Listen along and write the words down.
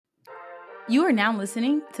You are now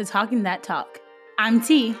listening to Talking That Talk. I'm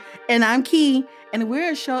T. And I'm Key, and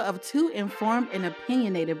we're a show of two informed and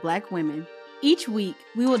opinionated Black women. Each week,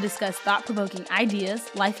 we will discuss thought-provoking ideas,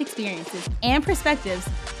 life experiences, and perspectives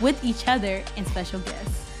with each other and special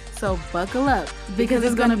guests. So buckle up, because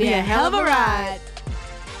it's going to be a hell of a ride.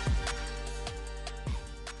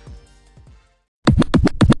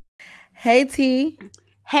 Hey, T.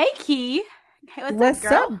 Hey, Key. Hey, what's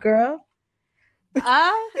up, girl?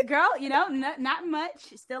 Girl, you know, not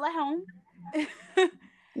much. Still at home.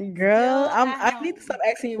 Girl, I need to stop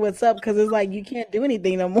asking you what's up, because it's like you can't do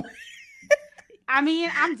anything no more. I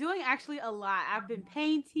mean, I'm doing actually a lot. I've been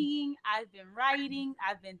painting, I've been writing,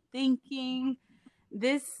 I've been thinking.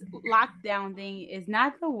 This lockdown thing is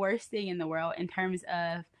not the worst thing in the world in terms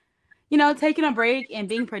of, you know, taking a break and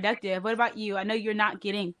being productive. What about you? I know you're not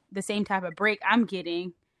getting the same type of break I'm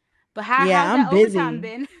getting, but how's that overtime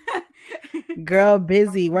been? Girl,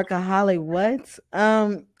 busy, workaholic. What?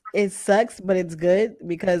 It sucks, but it's good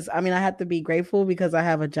because I have to be grateful because I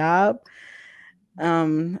have a job.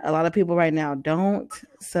 A lot of people right now don't,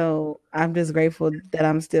 so I'm just grateful that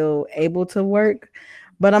I'm still able to work.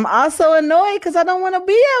 But I'm also annoyed because I don't want to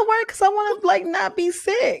be at work because I want to not be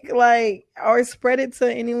sick, or spread it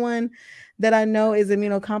to anyone that I know is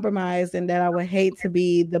immunocompromised, and that I would hate to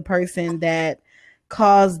be the person that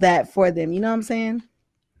caused that for them. You know what I'm saying?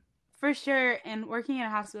 For sure. And working in a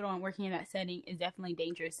hospital and working in that setting is definitely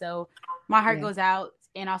dangerous. So my heart goes out,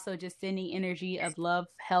 and also just sending energy of love,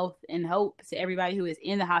 health, and hope to everybody who is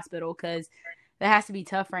in the hospital, because that has to be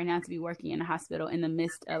tough right now to be working in a hospital in the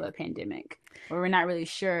midst of a pandemic where we're not really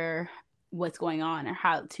sure what's going on or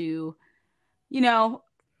how to, you know,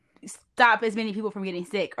 stop as many people from getting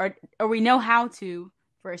sick, or we know how to,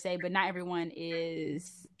 per se, but not everyone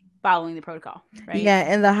is following the protocol, right? Yeah,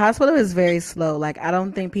 and the hospital is very slow. I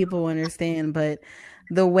don't think people understand, but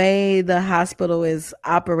the way the hospital is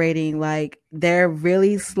operating, they're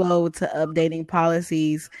really slow to updating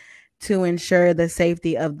policies to ensure the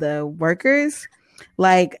safety of the workers.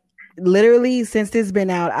 Literally, since it's been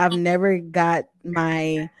out, I've never got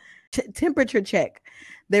my temperature check.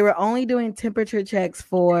 They were only doing temperature checks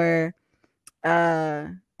for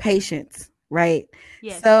patients, right?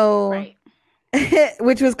 Yes. So, right.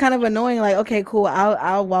 which was kind of annoying. Okay, cool,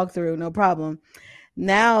 I'll walk through, no problem.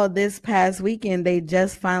 Now, this past weekend, they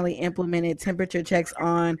just finally implemented temperature checks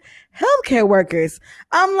on healthcare workers.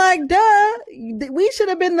 I'm like, duh, we should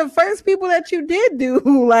have been the first people that you did do,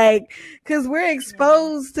 because we're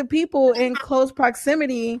exposed to people in close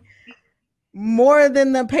proximity more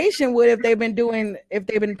than the patient would if they've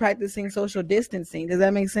been practicing social distancing. Does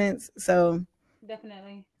that make sense? So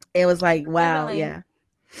definitely, it was like, wow, definitely. Yeah.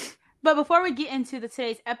 But before we get into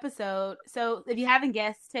today's episode, so if you haven't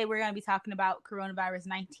guessed, today we're going to be talking about coronavirus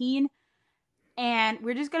 19. And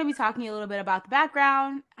we're just going to be talking a little bit about the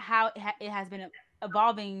background, how it has been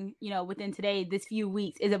evolving, within this few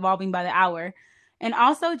weeks is evolving by the hour. And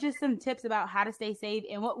also just some tips about how to stay safe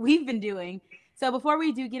and what we've been doing. So before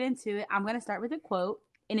we do get into it, I'm going to start with a quote,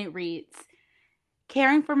 and it reads,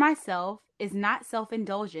 "Caring for myself is not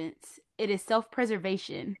self-indulgence, it is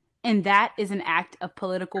self-preservation. And that is an act of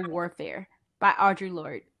political warfare," by Audre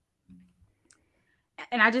Lorde.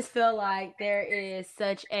 And I just feel like there is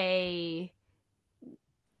such a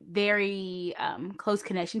very close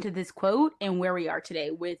connection to this quote and where we are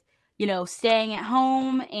today with, staying at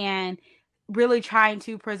home and really trying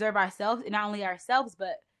to preserve ourselves, and not only ourselves,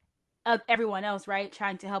 but of everyone else, right?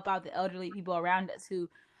 Trying to help out the elderly people around us who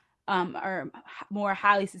are more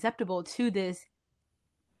highly susceptible to this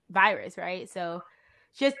virus, right? So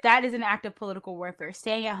just that is an act of political warfare,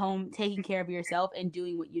 staying at home, taking care of yourself, and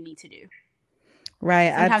doing what you need to do. Right.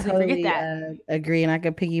 Sometimes I totally agree. And I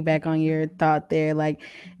could piggyback on your thought there.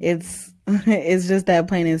 It's just that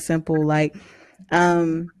plain and simple.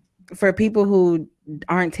 For people who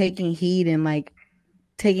aren't taking heed and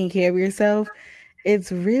taking care of yourself,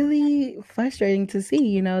 it's really frustrating to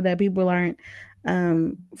see, that people aren't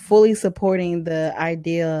fully supporting the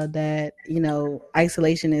idea that,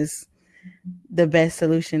 isolation is the best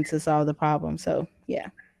solution to solve the problem. So, yeah.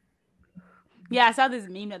 Yeah, I saw this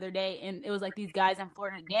meme the other day, and it was these guys in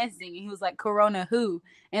Florida dancing, and he was like, "Corona who?"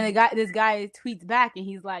 And this guy tweets back, and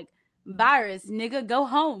he's like, "Virus, nigga, go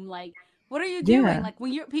home. What are you doing? Yeah.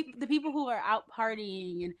 When the people who are out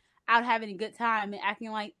partying and out having a good time and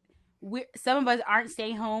acting like some of us aren't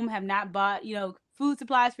staying home, have not bought, food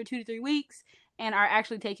supplies for 2 to 3 weeks, and are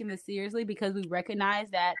actually taking this seriously because we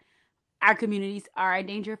recognize that our communities are in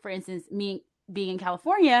danger. For instance, me being in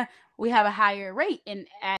California, we have a higher rate, and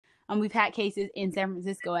we've had cases in San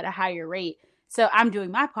Francisco at a higher rate. So I'm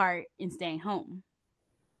doing my part in staying home.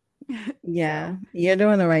 Yeah, So you're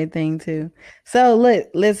doing the right thing too. So look,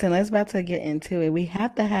 listen, let's about to get into it. We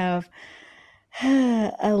have to have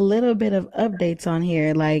a little bit of updates on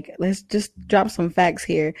here. Like, let's just drop some facts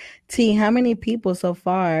here. T, how many people so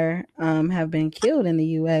far have been killed in the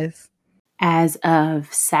US? as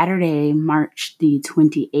of Saturday, March the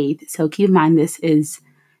 28th. So keep in mind, this is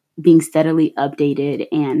being steadily updated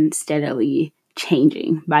and steadily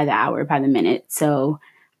changing by the hour, by the minute. So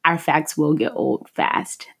our facts will get old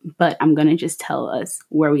fast, but I'm going to just tell us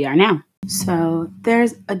where we are now. So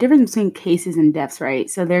there's a difference between cases and deaths, right?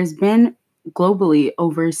 So there's been globally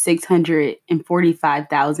over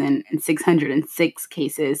 645,606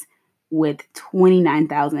 cases with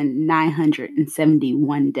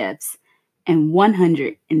 29,971 deaths and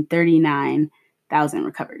 139,000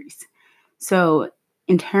 recoveries. So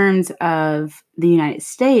in terms of the United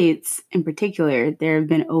States in particular, there have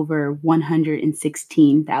been over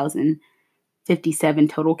 116,057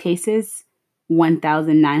 total cases,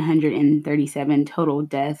 1,937 total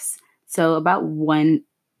deaths. So about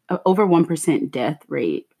over 1% death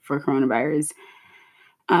rate for coronavirus.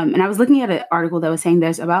 And I was looking at an article that was saying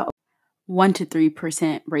there's about 1 to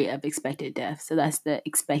 3% rate of expected death. So that's the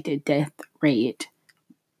expected death rate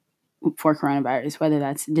for coronavirus, whether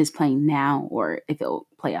that's displaying now or if it'll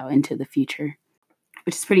play out into the future,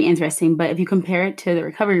 which is pretty interesting. But if you compare it to the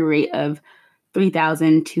recovery rate of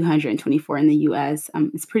 3,224 in the US,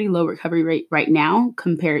 it's pretty low recovery rate right now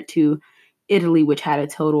compared to Italy, which had a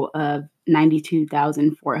total of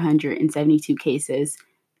 92,472 cases,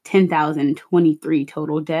 10,023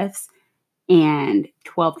 total deaths, and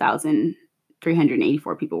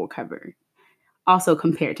 12,384 people recovered. Also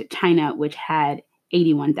compared to China, which had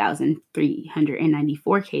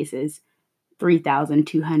 81,394 cases,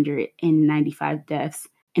 3,295 deaths,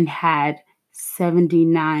 and had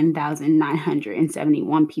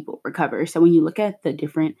 79,971 people recover. So when you look at the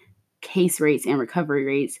different case rates and recovery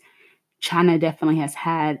rates, China definitely has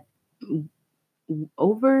had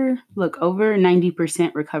over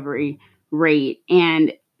 90% recovery rate,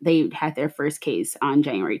 and they had their first case on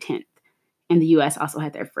January 10th. And the US also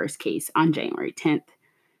had their first case on January 10th.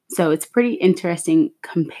 So it's pretty interesting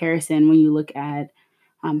comparison when you look at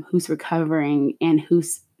who's recovering and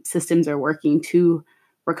whose systems are working to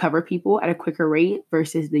recover people at a quicker rate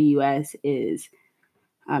versus the US is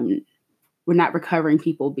we're not recovering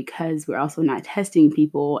people because we're also not testing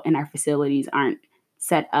people, and our facilities aren't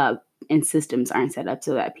set up and systems aren't set up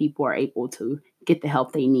so that people are able to get the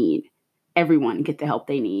help they need. Everyone get the help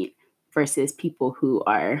they need versus people who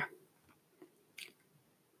are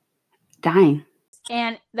dying.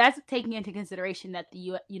 And that's taking into consideration that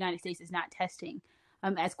the United States is not testing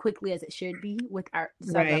as quickly as it should be with our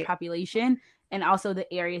size of our population, and also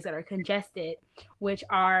the areas that are congested, which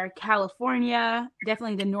are California,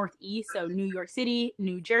 definitely the Northeast, so New York City,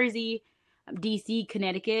 New Jersey, DC,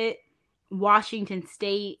 Connecticut, Washington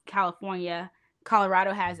State, California.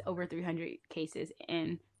 Colorado has over 300 cases,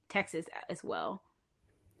 and Texas as well.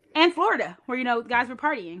 And Florida, where, guys were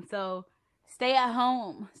partying. So stay at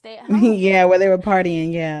home. Stay at home. Yeah, where they were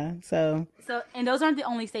partying. Yeah. So, and those aren't the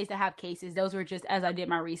only states that have cases. Those were just, as I did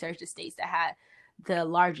my research, the states that had the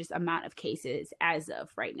largest amount of cases as of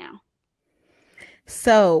right now.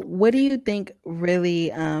 So, what do you think really,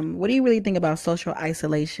 what do you really think about social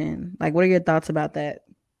isolation? Like, what are your thoughts about that?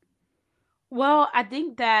 Well, I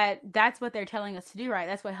think that that's what they're telling us to do, right?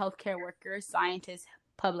 That's what healthcare workers, scientists,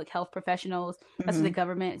 public health professionals, that's what the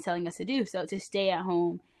government is telling us to do. So to stay at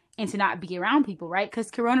home and to not be around people, right?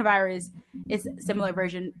 Because coronavirus is a similar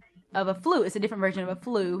version of a flu. It's a different version of a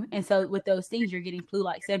flu. And so with those things, you're getting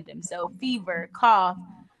flu-like symptoms. So fever, cough,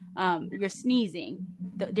 you're sneezing,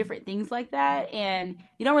 different things like that. And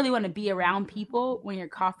you don't really want to be around people when you're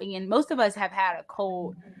coughing. And most of us have had a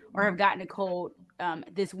cold or have gotten a cold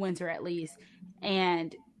this winter at least.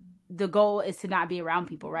 And the goal is to not be around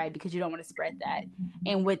people, right? Because you don't want to spread that.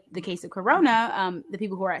 And with the case of corona, the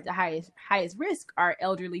people who are at the highest risk are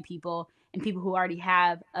elderly people and people who already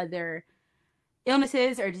have other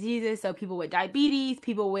illnesses or diseases. So people with diabetes,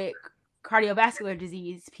 people with cardiovascular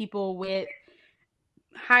disease, people with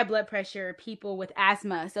high blood pressure, people with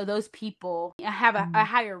asthma. So those people have a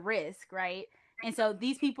higher risk, right? And so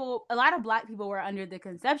these people, a lot of Black people were under the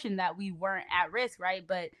conception that we weren't at risk, right?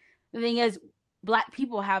 But the thing is, Black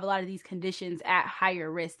people have a lot of these conditions at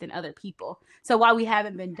higher risk than other people. So while we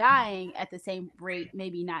haven't been dying at the same rate,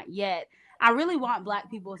 maybe not yet, I really want Black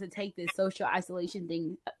people to take this social isolation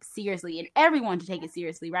thing seriously, and everyone to take it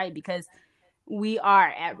seriously, right? Because we are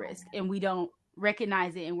at risk and we don't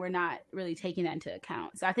recognize it, and we're not really taking that into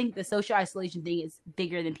account. So I think the social isolation thing is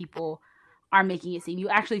bigger than people are making it seem. You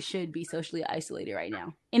actually should be socially isolated right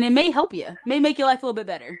now, and it may help you, may make your life a little bit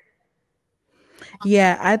better.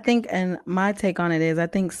 Yeah, I think, and my take on it is, I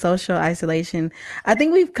think social isolation, I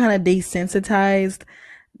think we've kind of desensitized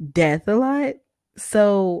death a lot.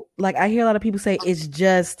 So, like, I hear a lot of people say it's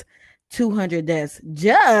just 200 deaths.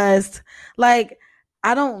 Just like,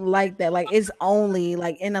 I don't like that. Like, it's only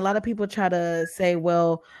like, and a lot of people try to say,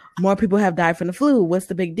 well, more people have died from the flu. What's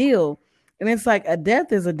the big deal? And it's like a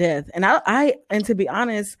death is a death. And and to be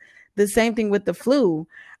honest, the same thing with the flu.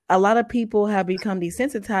 A lot of people have become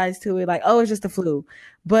desensitized to it, like, oh, it's just the flu.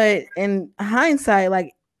 But in hindsight,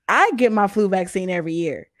 like, I get my flu vaccine every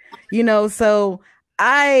year, so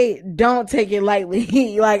I don't take it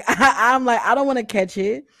lightly. Like, I'm like, I don't want to catch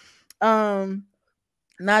it. Um,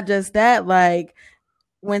 Not just that, like,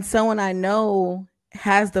 when someone I know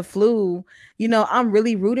has the flu, I'm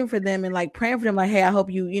really rooting for them and like praying for them, like, hey, I hope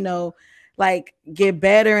like get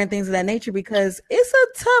better and things of that nature, because it's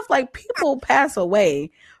a tough, like, people pass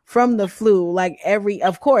away from the flu, like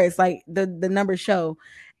of course, like the numbers show.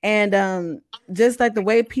 And just like the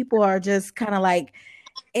way people are just kind of like,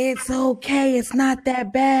 it's okay, it's not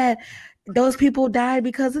that bad. Those people died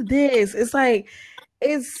because of this. It's like,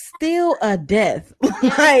 it's still a death. Yeah,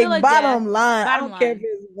 it's still Like, a death. bottom line, I Bottom don't care if line.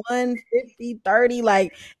 it's 150, 30,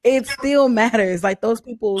 like, it still matters. Like, those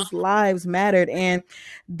people's lives mattered. And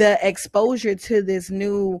the exposure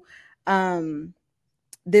to um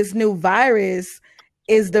this new virus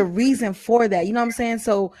is the reason for that. You know what I'm saying?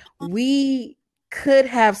 So we could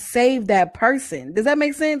have saved that person. Does that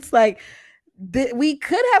make sense? Like, we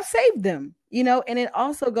could have saved them, and it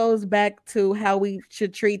also goes back to how we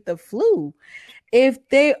should treat the flu. If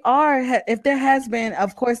there has been,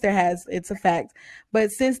 of course there has, it's a fact,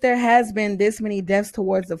 but since there has been this many deaths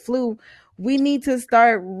towards the flu, we need to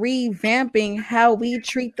start revamping how we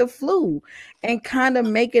treat the flu and kind of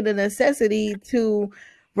make it a necessity to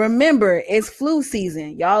remember it's flu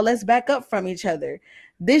season. Y'all, let's back up from each other.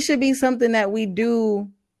 This should be something that we do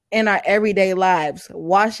in our everyday lives,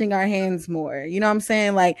 washing our hands more. You know what I'm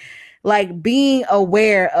saying? Like being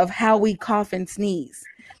aware of how we cough and sneeze,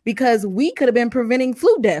 because we could have been preventing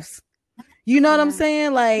flu deaths. You know what I'm Yeah. saying? Yeah,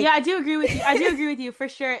 Like, I do agree with you. I do agree with you for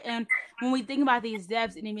sure. And when we think about these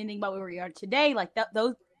deaths, and even think about where we are today, like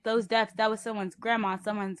those deaths, that was someone's grandma,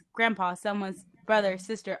 someone's grandpa, someone's brother,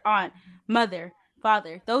 sister, aunt, mother,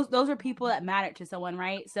 father. Those are people that matter to someone,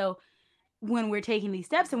 right? So when we're taking these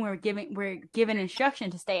steps and we're given instruction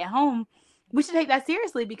to stay at home, we should take that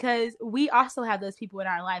seriously, because we also have those people in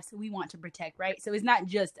our lives who we want to protect, right? So it's not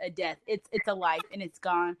just a death, it's a life, and it's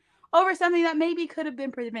gone over something that maybe could have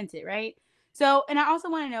been prevented, right? So, and I also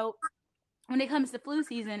want to know, when it comes to flu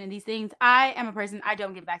season and these things, I am a person, I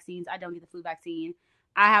don't get vaccines, I don't get the flu vaccine.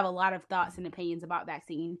 I have a lot of thoughts and opinions about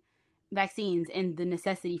vaccines and the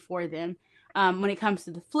necessity for them. When it comes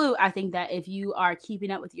to the flu, I think that if you are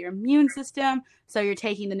keeping up with your immune system, so you're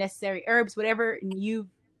taking the necessary herbs, whatever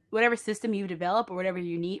system you develop or whatever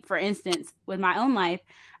you need. For instance, with my own life,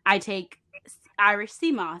 I take Irish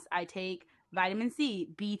sea moss, I take vitamin C,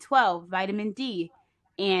 B12, vitamin D,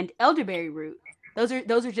 and elderberry root. Those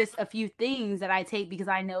are just a few things that I take, because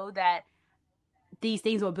I know that these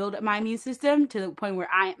things will build up my immune system to the point where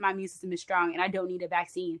my immune system is strong, and I don't need a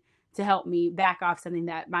vaccine to help me back off something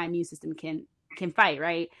that my immune system can fight,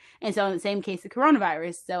 right? And so in the same case, the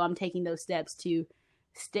coronavirus, so I'm taking those steps to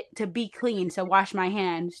be clean, to wash my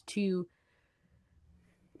hands, to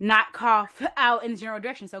not cough out in the general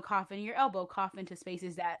direction. So cough in your elbow, cough into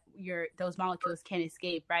spaces that those molecules can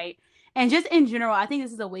escape, right? And just in general, I think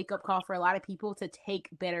this is a wake up call for a lot of people to take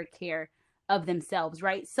better care of themselves,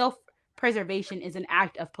 right? Self preservation is an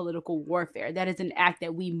act of political warfare. That is an act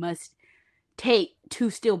that we must take to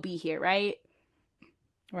still be here, right?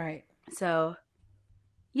 right. So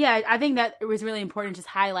yeah, I think that it was really important to just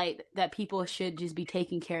highlight that people should just be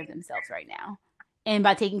taking care of themselves right now. And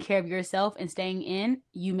by taking care of yourself and staying in,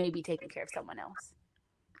 you may be taking care of someone else.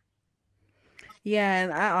 Yeah,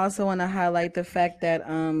 and I also want to highlight the fact that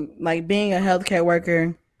like, being a healthcare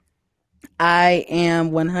worker, I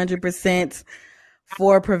am 100%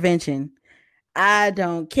 for prevention. I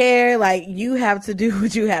don't care. Like, you have to do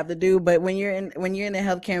what you have to do. But when you're in a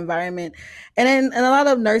healthcare environment, and a lot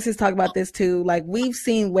of nurses talk about this too. Like, we've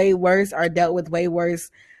seen way worse or dealt with way worse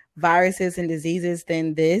viruses and diseases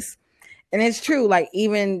than this. And it's true. Like,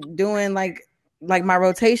 even doing like my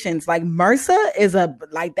rotations, like MRSA is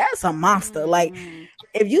that's a monster. Like, Mm-hmm.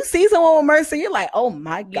 if you see someone with MRSA, you're like, oh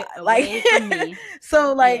my God. Get Like, away from me.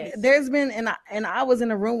 so like, Yes. there's been, and I was in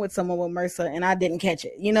a room with someone with MRSA and I didn't catch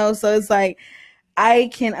it. So it's like, I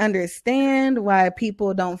can understand why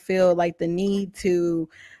people don't feel like the need to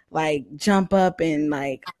like jump up and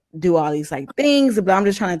like do all these like things, but I'm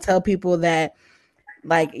just trying to tell people that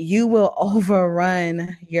Like you will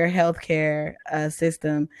overrun your healthcare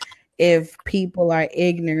system if people are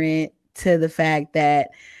ignorant to the fact that,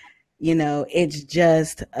 you know, it's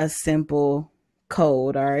just a simple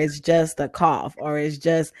cold or it's just a cough or it's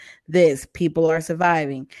just this. People are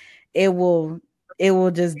surviving. It will it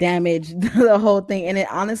will just damage the whole thing. And it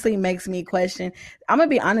honestly makes me question. I'm gonna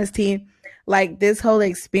be honest, T, like this whole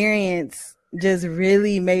experience just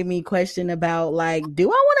really made me question about like, do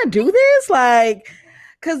I want to do this? Like,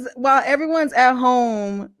 because while everyone's at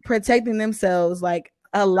home protecting themselves, like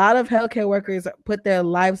a lot of healthcare workers put their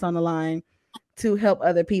lives on the line to help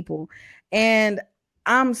other people. And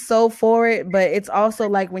I'm so for it, but it's also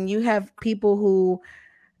like when you have people who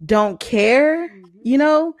don't care, you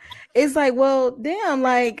know, it's like, well, damn,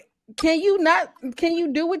 like, can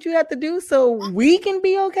you do what you have to do so we can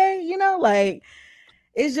be okay? You know, like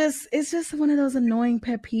it's just one of those annoying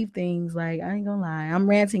pet peeve things. Like, I ain't gonna lie. I'm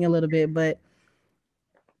ranting a little bit, but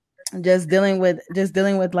just dealing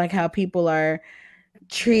with like how people are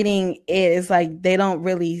treating it. It's like they don't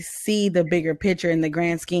really see the bigger picture in the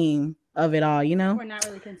grand scheme of it all, you know? We're not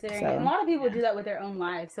really considering it. And a So lot of people do that with their own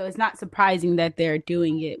lives, so it's not surprising that they're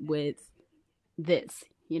doing it with this.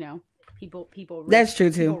 You know, that's true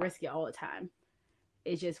people too. risk it all the time.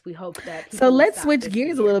 It's just we hope that So people will let's stop switch risking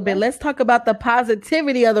gears a it little bit. less. Let's talk about the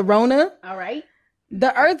positivity of the Rona. All right.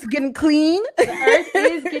 The earth's getting clean. The earth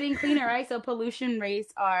is getting cleaner, right? So pollution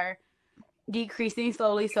rates are decreasing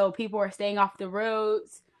slowly. So people are staying off the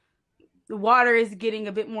roads. The water is getting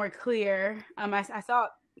a bit more clear. I saw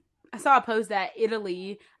a post that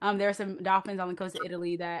Italy, there are some dolphins on the coast of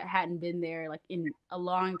Italy that hadn't been there like in a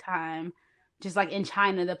long time. Just like in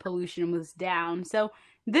China, the pollution was down. So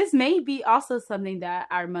this may be also something that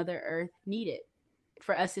our Mother Earth needed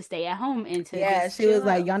for us to stay at home and to Yeah, just she was chill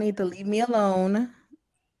like, out. y'all need to leave me alone.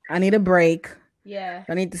 I need a break. Yeah.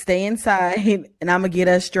 Y'all need to stay inside and I'm gonna get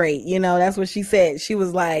us straight. You know, that's what she said. She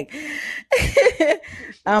was like, She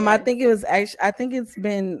I did. think it was actually, I think it's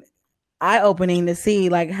been eye opening to see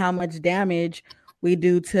like how much damage we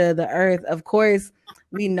do to the earth. Of course,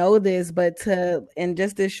 we know this, but to in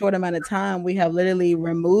just this short amount of time, we have literally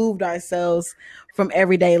removed ourselves from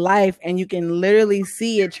everyday life, and you can literally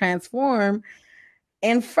see it transform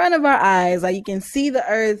in front of our eyes. Like you can see the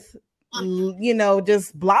earth, you know,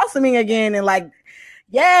 just blossoming again, and like,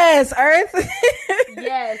 yes, earth.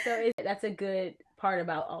 Yeah, so that's a good part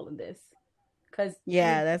about all of this because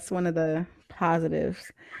Yeah, that's one of the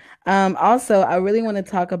positives. Also, I really want to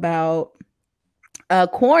talk about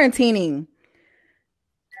quarantining.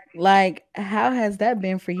 Like, how has that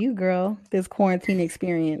been for you, girl? This quarantine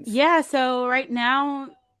experience. yeah, so right now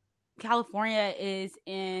California is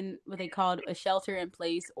in what they called a shelter in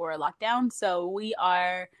place or a lockdown. So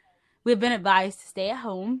we've been advised to stay at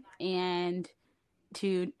home and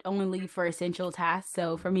to only leave for essential tasks.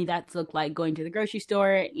 So for me, that's looked like going to the grocery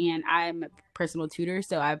store, and I'm a personal tutor,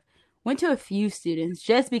 so I've went to a few students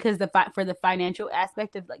just because for the financial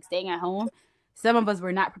aspect of like staying at home. Some of us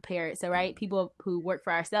were not prepared. So right, people who work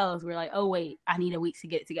for ourselves were like, oh wait, I need a week to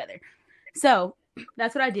get it together. So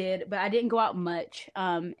that's what I did, but I didn't go out much.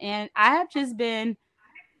 And I have just been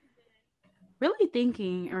really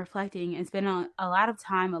thinking and reflecting and spending a lot of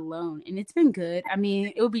time alone, and it's been good. I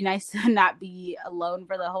mean, it would be nice to not be alone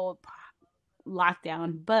for the whole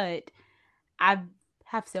lockdown, but I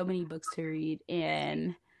have so many books to read,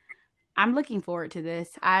 and I'm looking forward to this.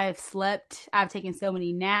 I've slept, I've taken so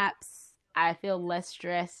many naps. I feel less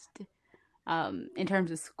stressed. In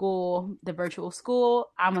terms of school, the virtual school,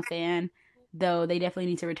 I'm a fan, though they definitely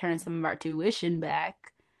need to return some of our tuition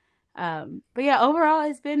back. But yeah, overall,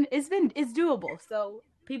 it's doable. So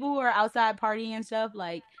people who are outside partying and stuff,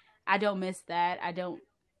 like I don't miss that. I don't.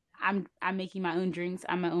 I'm making my own drinks.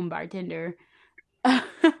 I'm my own bartender.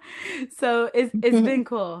 So it's been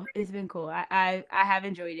cool. It's been cool. I have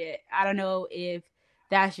enjoyed it. I don't know if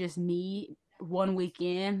that's just me one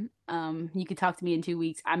weekend. You could talk to me in 2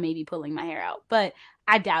 weeks. I may be pulling my hair out, but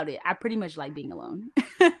I doubt it. I pretty much like being alone.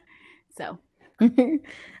 So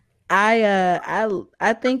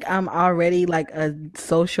I think I'm already like a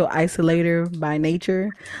social isolator by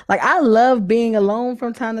nature. Like I love being alone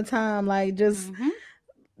from time to time, like hmm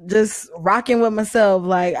just rocking with myself.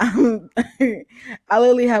 Like I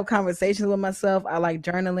literally have conversations with myself. I like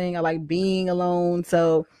journaling. I like being alone.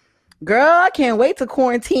 So girl, I can't wait to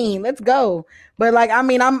quarantine. Let's go. But like, I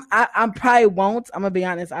mean, I probably won't. I'm gonna be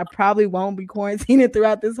honest. I probably won't be quarantining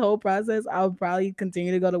throughout this whole process. I'll probably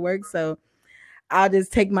continue to go to work. So I'll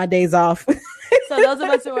just take my days off. So those of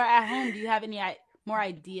us who are at home, do you have any more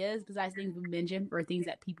ideas besides things we mentioned for things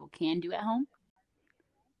that people can do at home?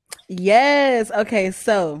 Yes. Okay.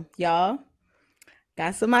 So y'all,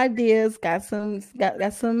 got some ideas, got some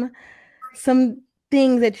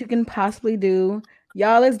things that you can possibly do.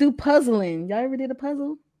 Y'all, let's do puzzling. Y'all ever did a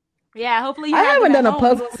puzzle? Yeah, hopefully you I have them haven't at done a home.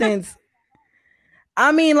 puzzle since.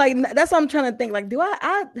 I mean, like that's what I'm trying to think. Like, do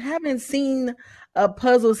I haven't seen a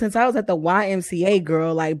puzzle since I was at the YMCA,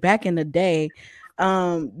 girl, like back in the day.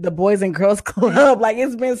 The Boys and Girls Club. Like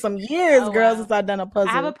it's been some years, Oh girl, wow. since I've done a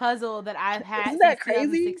I have a puzzle. puzzle that I've had Isn't since that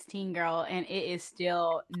crazy? 2016, girl, and it is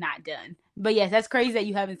still not done. But yes, that's crazy that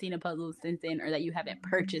you haven't seen a puzzle since then, or that you haven't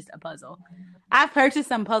purchased a puzzle. I've purchased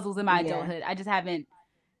some puzzles in my Yeah. adulthood. I just haven't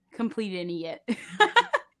completed any yet.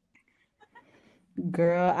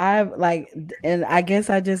 Girl, I've like, and I guess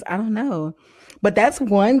I don't know. But that's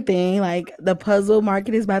one thing. Like the puzzle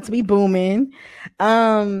market is about to be booming.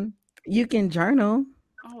 Um, you can journal.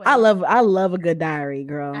 Always. I love a good diary,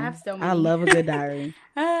 I girl. have so I many. love a good diary.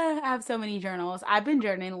 I have so many journals. I've been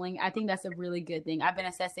journaling. I think that's a really good thing. I've been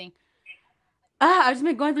assessing. I've just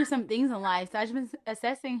been going through some things in life. So I've just been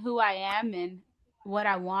assessing who I am and what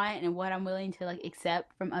I want and what I'm willing to like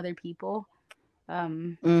accept from other people.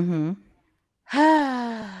 Um, Mm-hmm.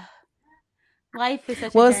 life is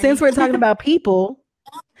such a Well, since journey. we're talking about people,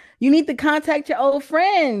 you need to contact your old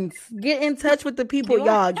friends. Get in touch with the people, Do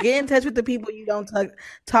I? y'all. Get in touch with the people you don't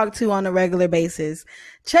talk to on a regular basis.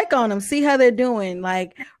 Check on them, see how they're doing.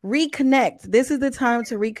 Like reconnect. This is the time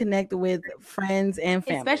to reconnect with friends and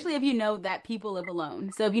family. Especially if you know that people live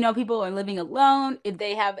alone. So if you know people are living alone, if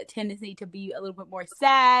they have a tendency to be a little bit more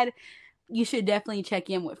sad, you should definitely check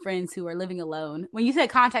in with friends who are living alone. When you said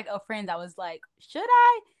contact old friends, I was like, should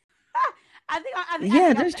I?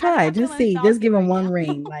 Yeah, just I think try. I'm Just feeling see. Just salty give them right one now.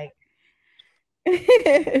 ring. Like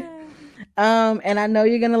and I know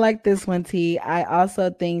you're gonna like this one, T. I also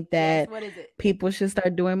think Yes, that what is it? people should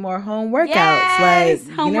start doing more home workouts. Yes, Like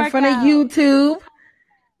get home in front of workout. YouTube.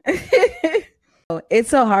 It's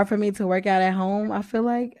so hard for me to work out at home. I feel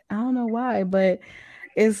like I don't know why, but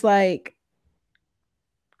it's like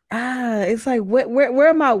it's like where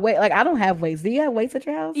am I weight? Like I don't have weights. Do you have weights at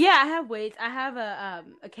your house? Yeah, I have weights. I have a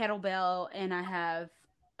kettlebell and I have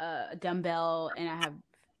a dumbbell and I have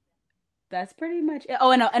that's pretty much it.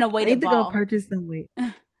 Oh, and a I weighted need to go ball. purchase some weight.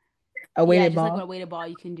 A Yeah, weighted just like with a ball. weighted ball,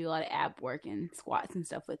 you can do a lot of ab work and squats and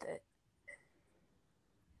stuff with it.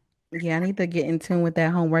 Yeah, I need to get in tune with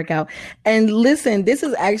that home workout. And listen, this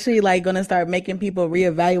is actually like gonna start making people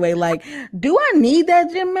reevaluate. Like, do I need that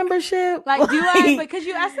gym membership? Like, do I? Like, Because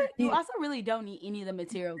you you, also really don't need any of the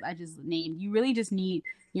materials I just named. You really just need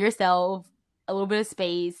yourself, a little bit of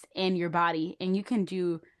space, and your body, and you can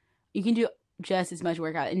do just as much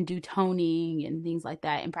workout and do toning and things like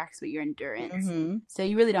that, and practice with your endurance. hmm So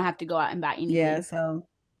you really don't have to go out and buy yeah. anything. So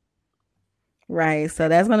right. So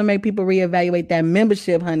that's gonna make people reevaluate that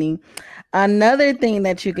membership, honey. Another thing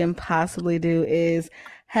that you can possibly do is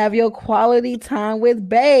have your quality time with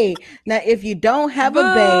Bay. Now, if you don't have a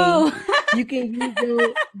Bay, Boo! you can use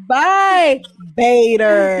your Bye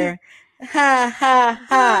Bader. Ha ha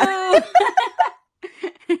ha. Boo!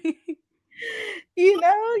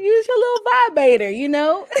 Use your little vibrator,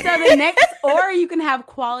 So the next, or you can have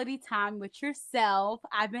quality time with yourself.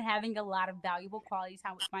 I've been having a lot of valuable quality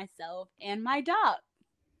time with myself and my dog.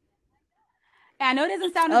 And I know it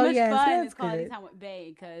doesn't sound as Oh much yes, fun as that's quality good. time with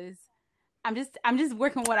Bay because I'm just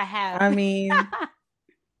working what I have. I mean,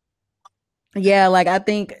 yeah, like I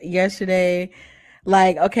think yesterday,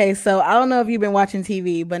 like okay, so I don't know if you've been watching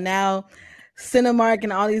TV, but now Cinemark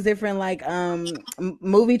and all these different like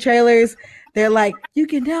movie trailers, they're like you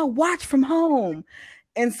can now watch from home.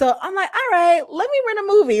 And so I'm like, all right, let me rent a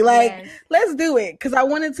movie. Like, Yes. let's do it. Cause I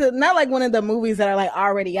wanted to, not like one of the movies that are like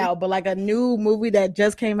already out, but like a new movie that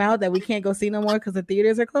just came out that we can't go see no more because the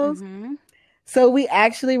theaters are closed. Mm-hmm. So we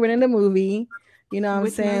actually rented a movie. You know what I'm Which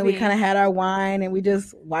saying? We kind movie? of had our wine and we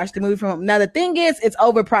just watched the movie from home. Now, the thing is, it's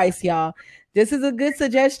overpriced, y'all. This is a good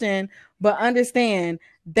suggestion, but understand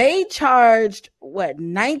they charged what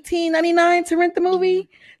 19.99 to rent the movie.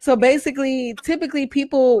 So basically, typically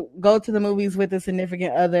people go to the movies with a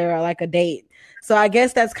significant other or like a date. So I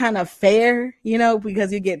guess that's kind of fair,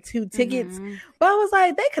 because you get two tickets. Mm-hmm. But I was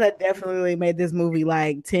like, they could have definitely made this movie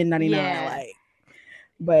like 10.99, Yeah. like.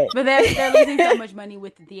 But they're losing so much money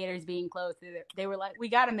with the theaters being closed. They were like, we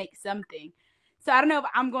got to make something. So I don't know if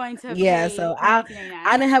I'm going to yeah, pay so I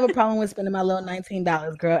 $19.99. didn't have a problem with spending my little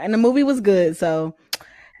 $19, girl, and the movie was good. So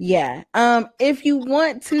yeah, if you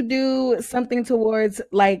want to do something towards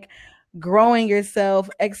like growing yourself,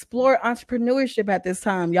 explore entrepreneurship at this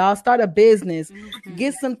time. Y'all start a business,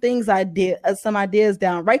 get some ideas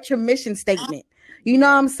down, write your mission statement. You know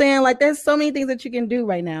what I'm saying? Like there's so many things that you can do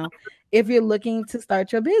right now if you're looking to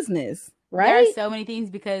start your business. There are right? so many things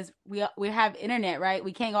because we have internet, right?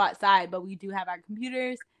 We can't go outside, but we do have our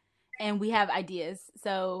computers and we have ideas.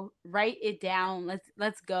 So write it down.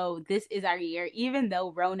 Let's go. This is our year. Even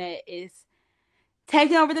though Rona is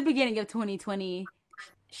taking over the beginning of 2020,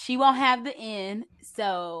 she won't have the end.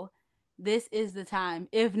 So this is the time.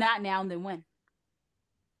 If not now, then when?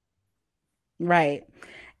 Right.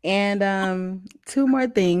 And two more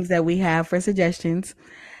things that we have for suggestions.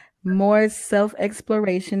 More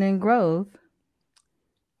self-exploration and growth.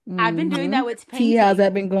 I've been doing that with T, how's painting.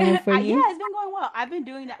 that been going for Yeah, you? it's been going well. I've been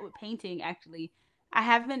doing that with painting actually. I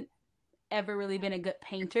haven't ever really been a good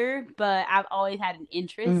painter, but I've always had an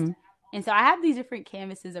interest. Mm-hmm. And so I have these different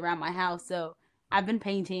canvases around my house. So I've been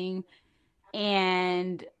painting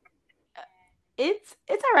and it's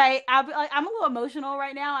all right. I'll be like I'm a little emotional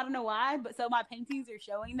right now. I don't know why, but so my paintings are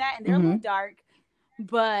showing that and they're a little Mm-hmm. dark,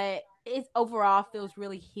 but it overall feels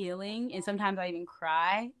really healing and sometimes I even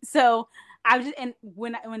cry. So I just and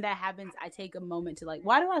when that happens, I take a moment to like,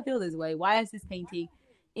 why do I feel this way? Why is this painting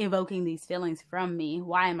evoking these feelings from me?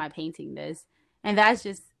 Why am I painting this? And that's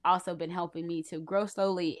just also been helping me to grow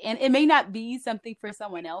slowly. And it may not be something for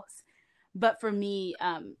someone else, but for me,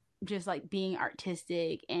 just like being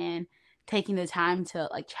artistic and taking the time to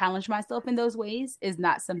like challenge myself in those ways is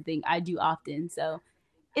not something I do often. So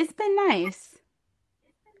it's been nice.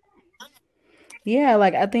 Yeah,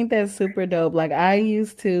 like I think that's super dope. Like I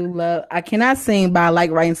used to love I cannot sing, but I like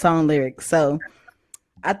writing song lyrics. So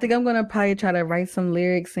I think I'm gonna probably try to write some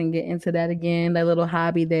lyrics and get into that again, that little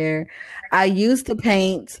hobby there. I used to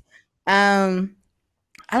paint. Um,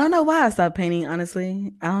 I don't know why I stopped painting,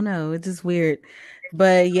 honestly. I don't know. It's just weird.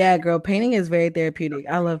 But yeah, girl, painting is very therapeutic.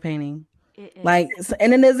 I love painting. It is. Like,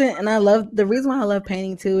 and it doesn't, and I love the reason why I love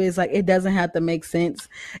painting too is like it doesn't have to make sense.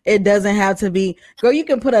 It doesn't have to be, girl, you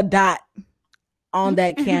can put a dot on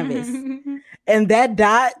that canvas, and that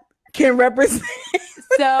dot can represent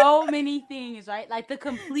So many things, right? Like the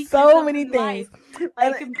completeness so of many life. things.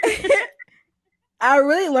 And Like I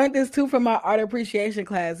really learned this too from my art appreciation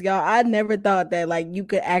class, y'all. I never thought that like you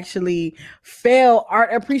could actually fail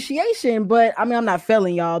art appreciation, but I mean, I'm not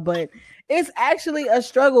failing y'all, but it's actually a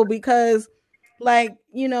struggle because like,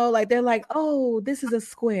 like they're like, "Oh, this is a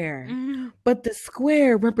square." But the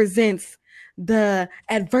square represents the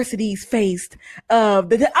adversities faced of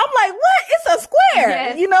the I'm like, "What? It's a square."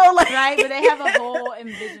 yes, Like right. But they have a whole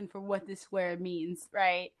envision for what this square means,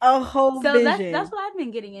 right? a whole So that's vision. what I've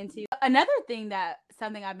been getting into. Another thing that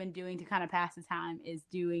something I've been doing to kind of pass the time is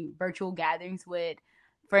doing virtual gatherings with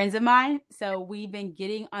friends of mine. So we've been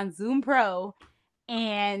getting on Zoom Pro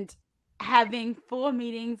and having full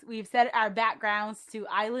meetings. We've set our backgrounds to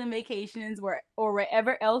island vacations or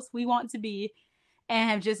wherever else we want to be and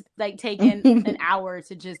have just like taken an hour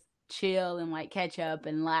to just chill and like catch up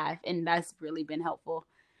and laugh and that's really been helpful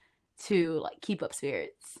to like keep up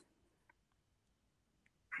spirits.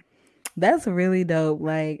 That's really dope.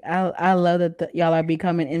 Like I love that y'all are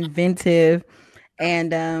becoming inventive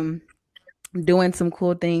and doing some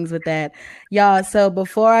cool things with that. Y'all, so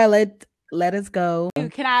before I let us go,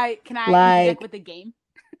 Can I interject like with a game?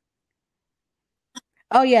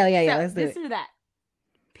 oh yeah, So let's do this it. or that.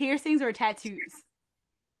 Piercings or tattoos?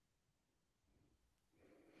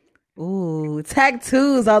 Ooh,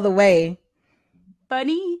 tattoos all the way.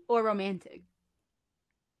 Funny or romantic?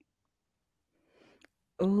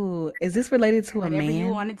 Ooh, is this related to a Whatever you man?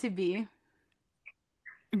 want it to be.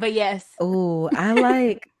 But yes. Ooh, I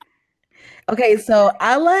like okay, so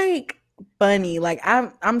I like funny. Like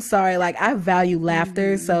I'm sorry, like I value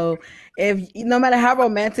laughter. Mm-hmm. So if no matter how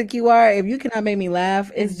romantic you are, if you cannot make me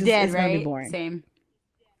laugh, It's it's dead, gonna be right? boring. Same.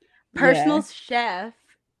 Personal Yeah. chef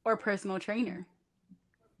or personal trainer?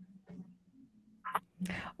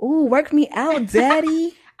 Ooh, work me out,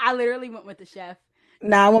 daddy. I literally went with the chef.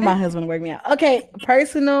 Nah, I want my husband to work me out. Okay,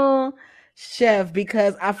 personal chef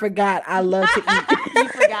because I forgot I love to eat. You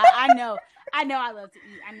forgot. I know. I know I love to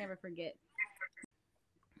eat. I never forget.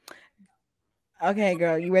 Okay,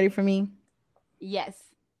 girl, you ready for me? Yes.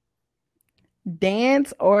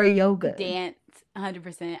 Dance or yoga? Dance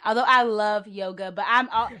 100%. Although I love yoga, but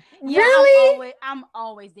yeah, Really? I'm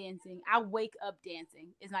always dancing. I wake up dancing.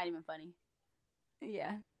 It's not even funny.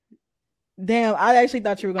 Yeah. Damn, I actually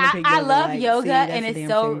thought you were gonna pick I yoga. love Like, yoga see, and that's a it's damn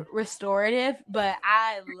so shame. restorative, but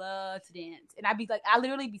I love to dance. And I'd be like, I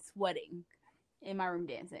literally be sweating in my room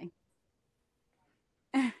dancing.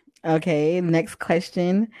 Okay, next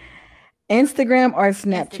question. Instagram or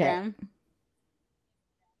Snapchat? Instagram.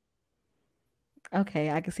 Okay,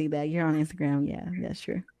 I can see that. You're on Instagram. Yeah, that's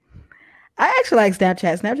true. I actually like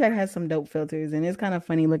Snapchat. Snapchat has some dope filters and it's kind of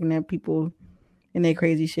funny looking at people and they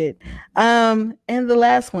crazy shit. And the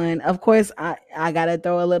last one, of course, I gotta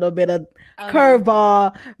throw a little bit of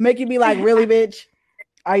curveball, making me like, really, bitch.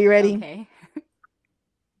 Are you ready? Okay.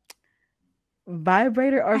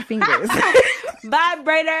 Vibrator or fingers?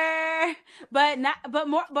 Vibrator, but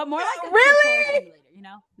more like a really stimulator, you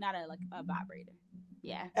know, not a vibrator.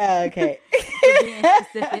 Yeah. Okay. Being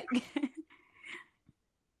specific.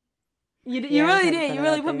 You really did. You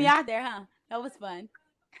really put me out there, huh? That was fun.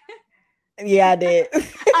 Yeah, I did. All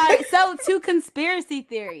right, so 2 conspiracy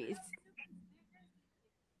theories.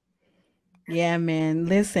 Yeah, man.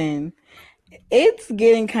 Listen, it's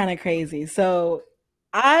getting kind of crazy. So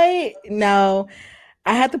I know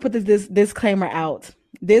I have to put this disclaimer out.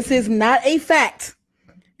 This is not a fact.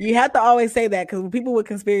 You have to always say that because people with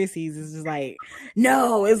conspiracies is just like,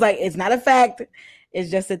 no, it's like, it's not a fact. It's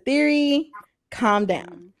just a theory. Calm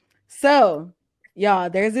down. So, y'all,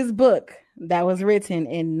 there's this book that was written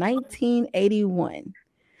in 1981.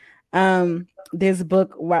 This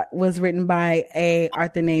book was written by a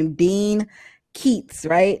author named Dean Keats,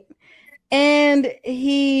 right? And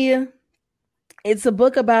it's a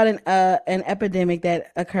book about an epidemic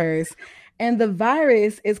that occurs, and the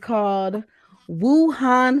virus is called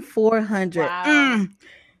Wuhan 400. Wow.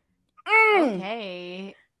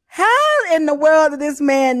 Okay. How in the world did this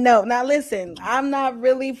man know? Now listen, I'm not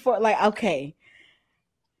really for like, okay.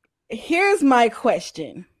 Here's my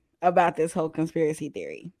question about this whole conspiracy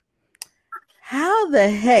theory. How the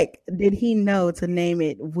heck did he know to name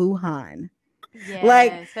it Wuhan? Yeah,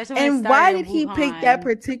 like, and why did he pick that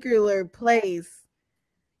particular place?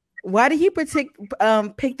 Why did he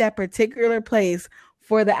pick that particular place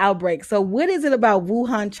for the outbreak? So what is it about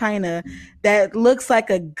Wuhan, China that looks like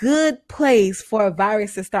a good place for a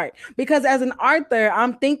virus to start? Because as an author,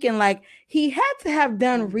 I'm thinking like he had to have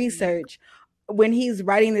done research when he's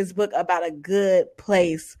writing this book about a good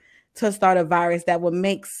place to start a virus that would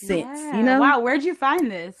make sense, you know? Wow, where'd you find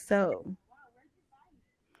this? So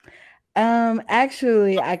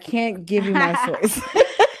actually I can't give you my source.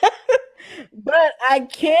 But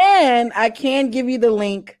I can give you the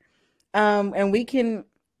link. And we can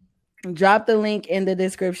drop the link in the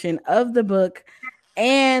description of the book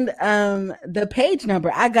and the page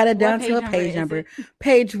number. I got it down to a page number.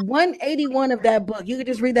 Page 181 of that book. You could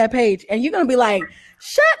just read that page and you're gonna be like,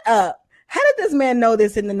 shut up. How did this man know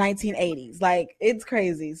this in the 1980s? Like, it's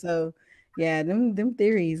crazy. So yeah, them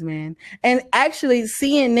theories, man. And actually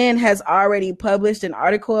CNN has already published an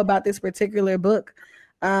article about this particular book.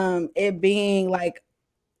 It being like,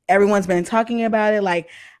 everyone's been talking about it, like,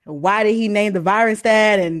 why did he name the virus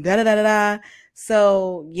that, and da da da da.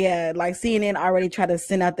 So yeah, like CNN already tried to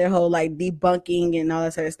send out their whole like debunking and all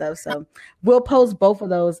that sort of stuff. So we'll post both of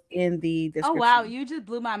those in the description. Oh wow, you just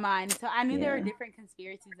blew my mind. So I knew there were different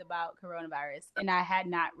conspiracies about coronavirus, and I had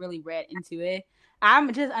not really read into it.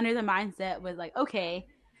 I'm just under the mindset was like, okay,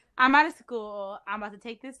 I'm out of school. I'm about to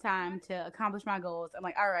take this time to accomplish my goals. I'm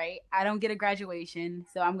like, all right, I don't get a graduation,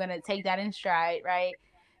 so I'm gonna take that in stride, right?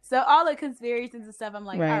 So all the conspiracies and stuff, I'm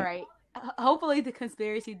like, all right, hopefully the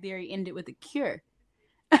conspiracy theory ended with a cure.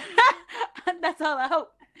 That's all I hope.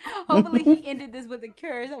 Hopefully he ended this with a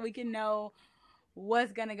cure so we can know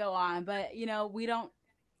what's going to go on. But, you know, sometimes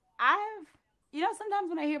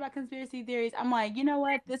when I hear about conspiracy theories, I'm like, you know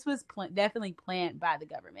what? This was definitely planned by the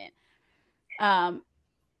government.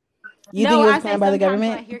 You think it was planned by the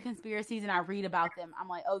government? When I hear conspiracies and I read about them, I'm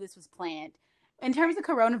like, oh, this was planned. In terms of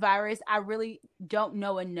coronavirus, I really don't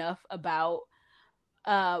know enough about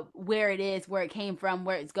where it is, where it came from,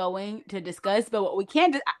 where it's going to discuss. But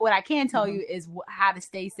what I can tell you is how to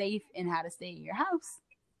stay safe and how to stay in your house.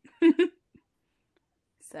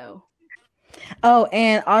 So. Oh,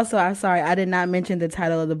 and also, I'm sorry, I did not mention the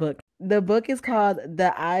title of the book. The book is called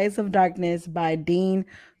The Eyes of Darkness by Dean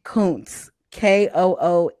Koontz. Koontz.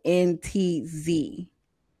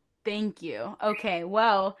 Thank you. Okay,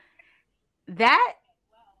 well, that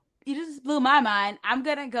you just blew my mind. I'm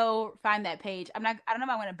gonna go find that page. I don't know if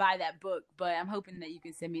I'm gonna buy that book, but I'm hoping that you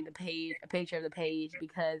can send me a picture of the page,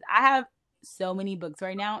 because I have so many books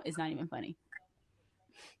right now. It's not even funny.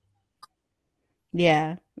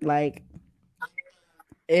 Yeah, like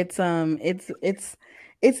it's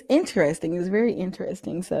interesting. It's very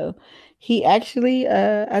interesting. So he actually,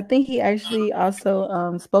 I think he actually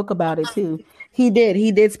also spoke about it too. He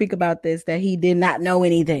did speak about this, that he did not know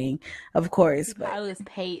anything, of course. But I was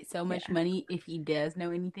paid so much money if he does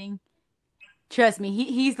know anything. Trust me,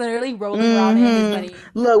 he's literally rolling around in his money.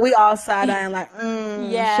 Look, we all side-eyeing like,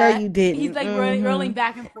 yeah, sure you didn't. He's like rolling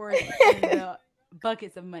back and forth in the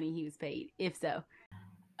buckets of money he was paid, if so.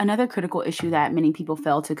 Another critical issue that many people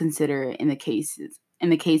fail to consider in the cases in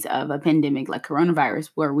the case of a pandemic like coronavirus,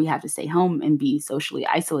 where we have to stay home and be socially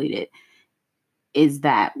isolated, is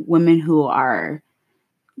that women who are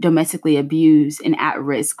domestically abused and at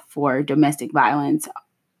risk for domestic violence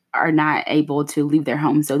are not able to leave their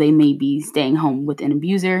home. So they may be staying home with an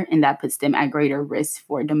abuser, and that puts them at greater risk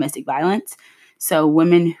for domestic violence. So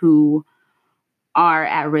women who are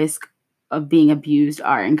at risk of being abused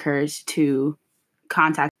are encouraged to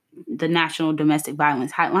contact the National Domestic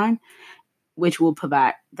Violence Hotline, which will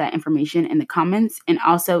provide that information in the comments. And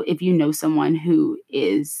also, if you know someone who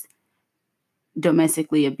is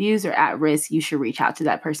domestically abused or at risk, you should reach out to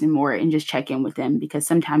that person more and just check in with them, because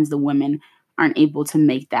sometimes the women aren't able to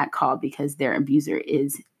make that call because their abuser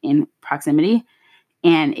is in proximity.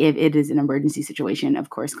 And if it is an emergency situation, of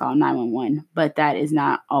course, call 911. But that is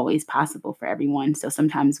not always possible for everyone. So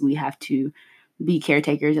sometimes we have to be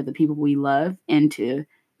caretakers of the people we love and to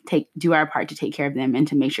do our part to take care of them and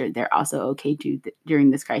to make sure they're also okay during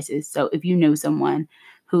this crisis. So if you know someone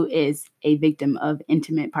who is a victim of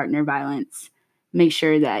intimate partner violence, make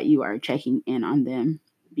sure that you are checking in on them,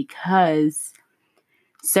 because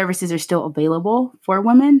services are still available for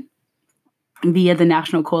women via the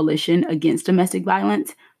National Coalition Against Domestic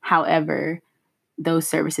Violence. However, those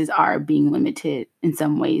services are being limited in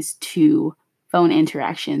some ways to phone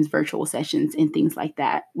interactions, virtual sessions, and things like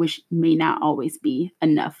that, which may not always be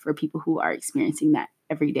enough for people who are experiencing that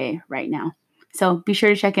every day right now. So be sure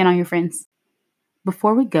to check in on your friends.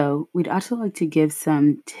 Before we go, we'd also like to give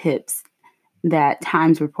some tips that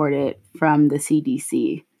Times reported from the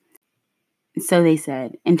CDC. So they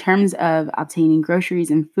said, in terms of obtaining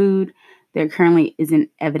groceries and food, there currently isn't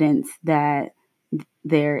evidence that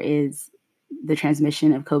there is the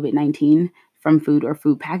transmission of COVID-19 from food or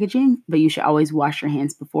food packaging, but you should always wash your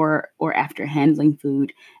hands before or after handling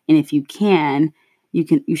food. And if you can,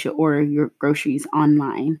 you should order your groceries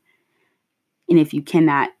online. And if you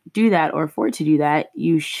cannot do that or afford to do that,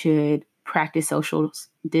 you should practice social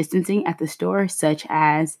distancing at the store, such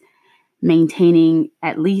as maintaining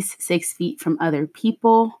at least 6 feet from other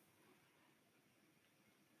people.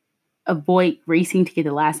 Avoid racing to get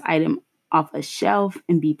the last item off a shelf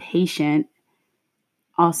and be patient.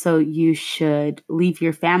 Also, you should leave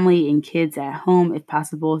your family and kids at home if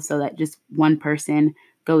possible, so that just one person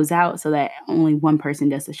goes out, so that only one person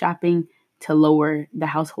does the shopping, to lower the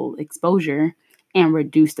household exposure and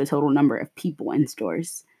reduce the total number of people in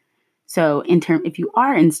stores. So if you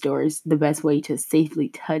are in stores, the best way to safely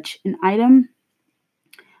touch an item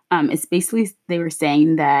is basically, they were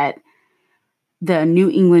saying that the New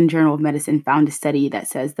England Journal of Medicine found a study that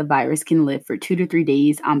says the virus can live for 2 to 3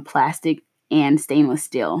 days on plastic and stainless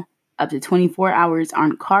steel, up to 24 hours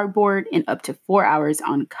on cardboard, and up to 4 hours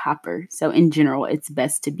on copper. So in general, it's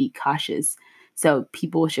best to be cautious. So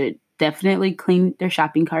people should definitely clean their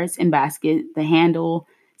shopping carts and basket, the handle,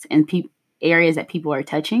 and areas that people are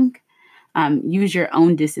touching. Use your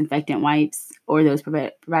own disinfectant wipes or those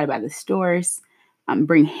provided by the stores.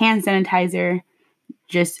 Bring hand sanitizer.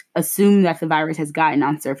 Just assume that the virus has gotten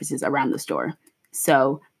on surfaces around the store.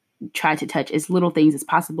 So try to touch as little things as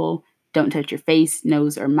possible. Don't touch your face,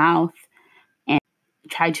 nose, or mouth. And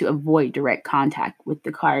try to avoid direct contact with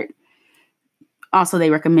the cart. Also, they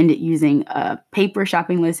recommended using a paper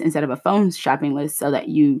shopping list instead of a phone shopping list, so that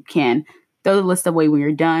you can throw the list away when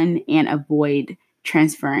you're done and avoid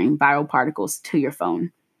transferring viral particles to your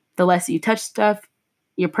phone. The less you touch stuff,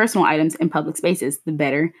 your personal items in public spaces, the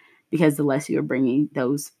better, because the less you're bringing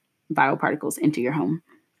those viral particles into your home.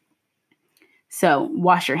 So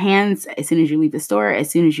wash your hands as soon as you leave the store, as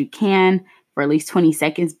soon as you can, for at least 20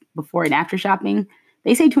 seconds before and after shopping.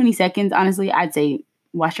 They say 20 seconds. Honestly, I'd say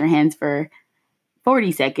wash your hands for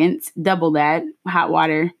 40 seconds, double that, hot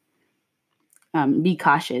water. Be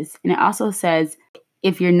cautious. And it also says,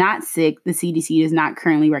 if you're not sick, the CDC does not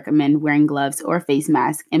currently recommend wearing gloves or face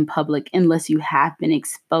masks in public unless you have been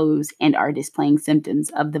exposed and are displaying symptoms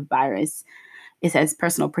of the virus. It says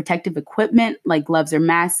personal protective equipment like gloves or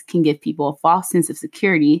masks can give people a false sense of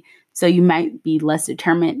security, so you might be less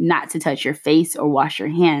determined not to touch your face or wash your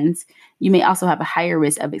hands. You may also have a higher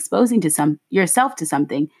risk of exposing yourself to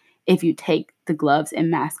something if you take the gloves and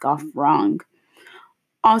mask off wrong.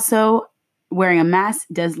 Also, wearing a mask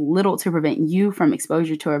does little to prevent you from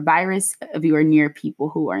exposure to a virus if you are near people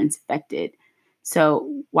who are infected.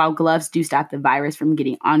 So while gloves do stop the virus from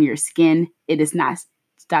getting on your skin, it does not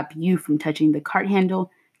stop you from touching the cart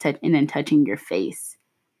handle and then touching your face.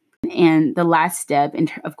 And the last step,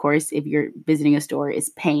 of course, if you're visiting a store, is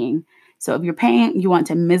paying. So if you're paying, you want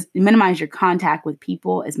to minimize your contact with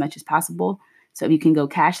people as much as possible. So if you can go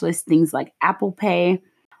cashless, things like Apple Pay,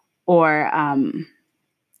 or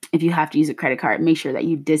if you have to use a credit card, make sure that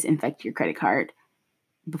you disinfect your credit card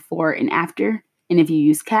before and after. And if you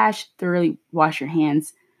use cash, thoroughly wash your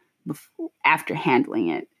hands after handling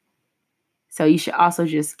it. So you should also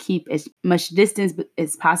just keep as much distance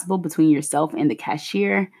as possible between yourself and the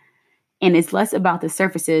cashier. And it's less about the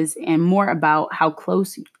surfaces and more about how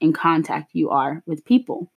close in contact you are with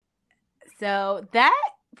people. So that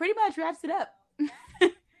pretty much wraps it up.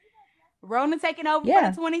 Rona taking over for the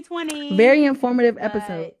 2020. Very informative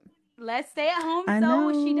episode. Let's stay at home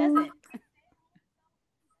she doesn't.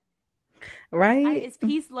 Right? It's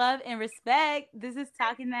peace, love, and respect. This is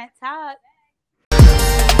Talking That Talk.